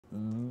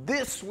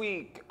This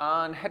week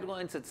on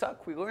Headlines That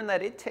Suck, we learned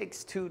that it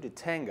takes two to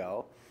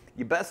tango.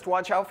 You best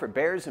watch out for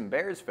bears in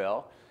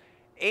Bearsville.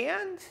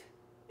 And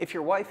if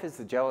your wife is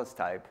the jealous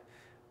type,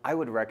 I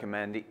would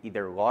recommend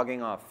either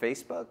logging off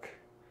Facebook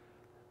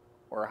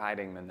or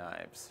hiding the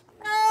knives.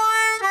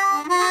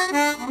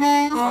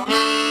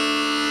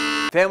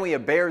 Family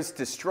of bears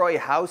destroy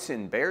house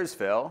in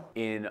Bearsville.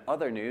 In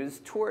other news,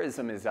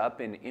 tourism is up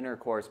in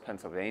Intercourse,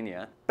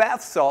 Pennsylvania.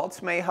 Bath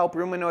salts may help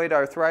rheumatoid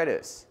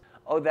arthritis.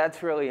 Oh,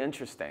 that's really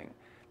interesting.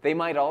 They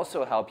might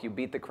also help you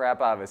beat the crap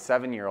out of a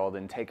 7-year-old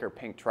and take her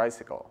pink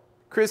tricycle.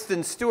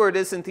 Kristen Stewart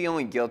isn't the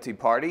only guilty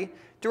party.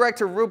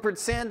 Director Rupert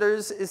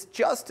Sanders is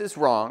just as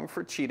wrong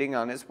for cheating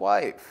on his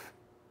wife.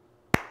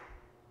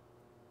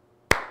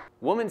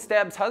 Woman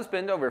stabs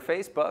husband over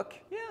Facebook.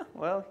 Yeah,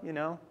 well, you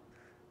know,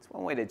 it's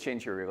one way to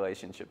change your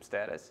relationship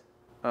status.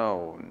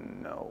 Oh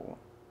no.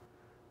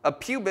 A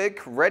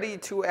pubic ready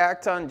to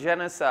act on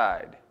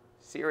genocide.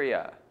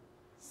 Syria.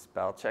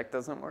 Spell check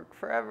doesn't work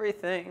for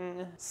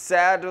everything.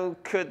 Saddle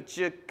could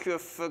you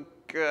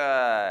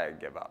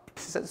give up.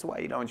 This is why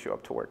you don't show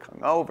up to work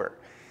hungover.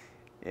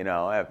 You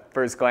know, at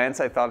first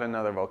glance I thought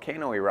another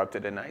volcano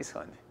erupted in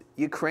Iceland.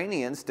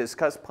 Ukrainians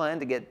discuss plan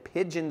to get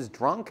pigeons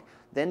drunk,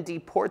 then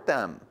deport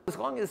them. As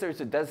long as there's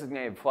a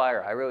designated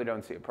flyer, I really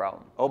don't see a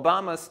problem.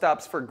 Obama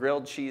stops for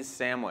grilled cheese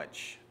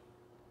sandwich.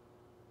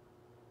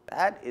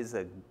 That is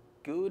a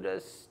Gouda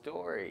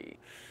story.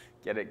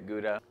 Get it,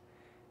 Gouda?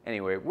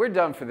 Anyway, we're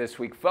done for this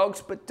week, folks,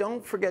 but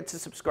don't forget to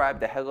subscribe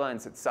to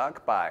Headlines That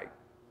Suck by...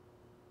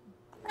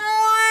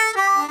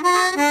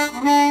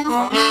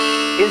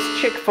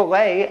 Is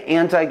Chick-fil-A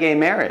anti-gay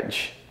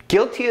marriage?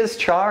 Guilty as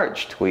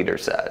charged, tweeter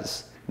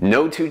says.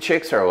 No two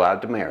chicks are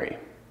allowed to marry,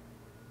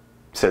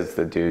 says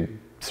the dude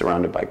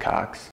surrounded by cocks.